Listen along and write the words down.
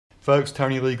Folks,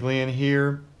 Tony Lee Glenn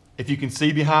here. If you can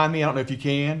see behind me, I don't know if you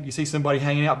can. You see somebody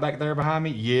hanging out back there behind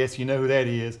me? Yes, you know who that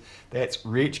is. That's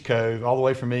Rich Cove, all the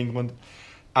way from England.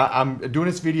 I'm doing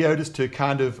this video just to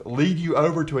kind of lead you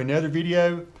over to another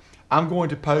video. I'm going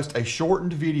to post a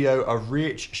shortened video of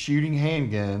Rich shooting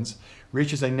handguns.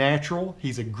 Rich is a natural.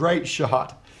 He's a great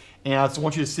shot. And I just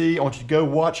want you to see, I want you to go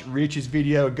watch Rich's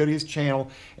video, go to his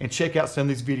channel, and check out some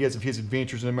of these videos of his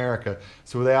adventures in America.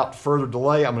 So without further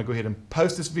delay, I'm going to go ahead and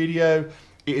post this video.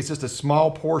 It's just a small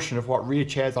portion of what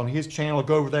Rich has on his channel.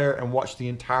 Go over there and watch the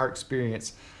entire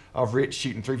experience of Rich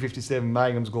shooting 357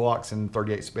 Magnums, Glocks, and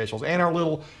 38 Specials, and our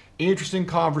little interesting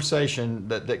conversation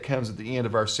that comes at the end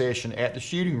of our session at the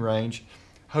shooting range.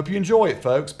 Hope you enjoy it,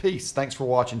 folks. Peace. Thanks for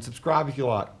watching. Subscribe if you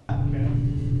like. Okay.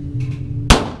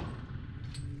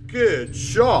 Good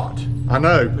shot. I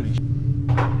know.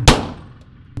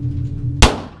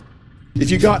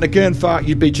 If you got in a gunfight,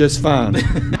 you'd be just fine.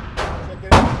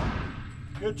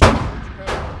 Good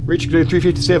shot. Rich could do a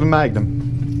 357 Magnum.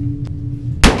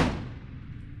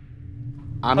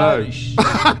 I know.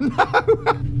 I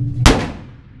know.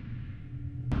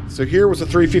 So here was a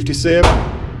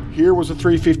 357. Here was a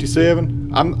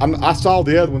 357. I saw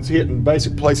the other ones hitting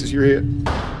basic places you're hit.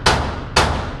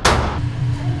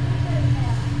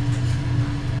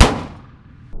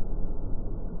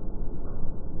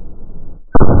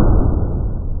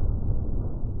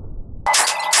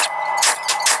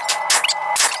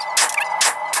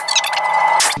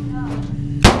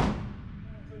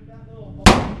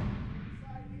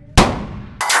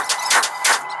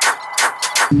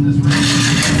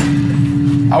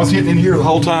 I was hitting in here the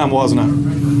whole time, wasn't I?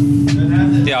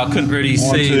 Yeah, I couldn't really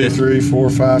see. 1, 2, 3, 4,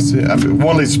 5, 6. I mean,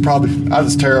 one of these is probably, that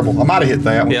was terrible. I might have hit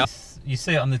that one. Yeah, you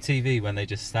see it on the TV when they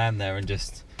just stand there and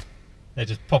they're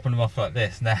just popping them off like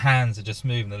this, and their hands are just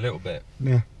moving a little bit.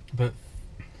 Yeah. But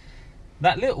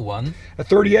that little one, a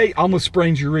 38 almost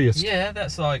sprains your wrist. Yeah,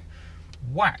 that's like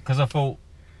whack, because I thought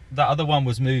that other one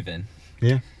was moving.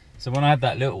 Yeah. So when I had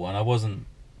that little one, I wasn't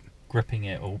gripping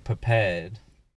it or prepared.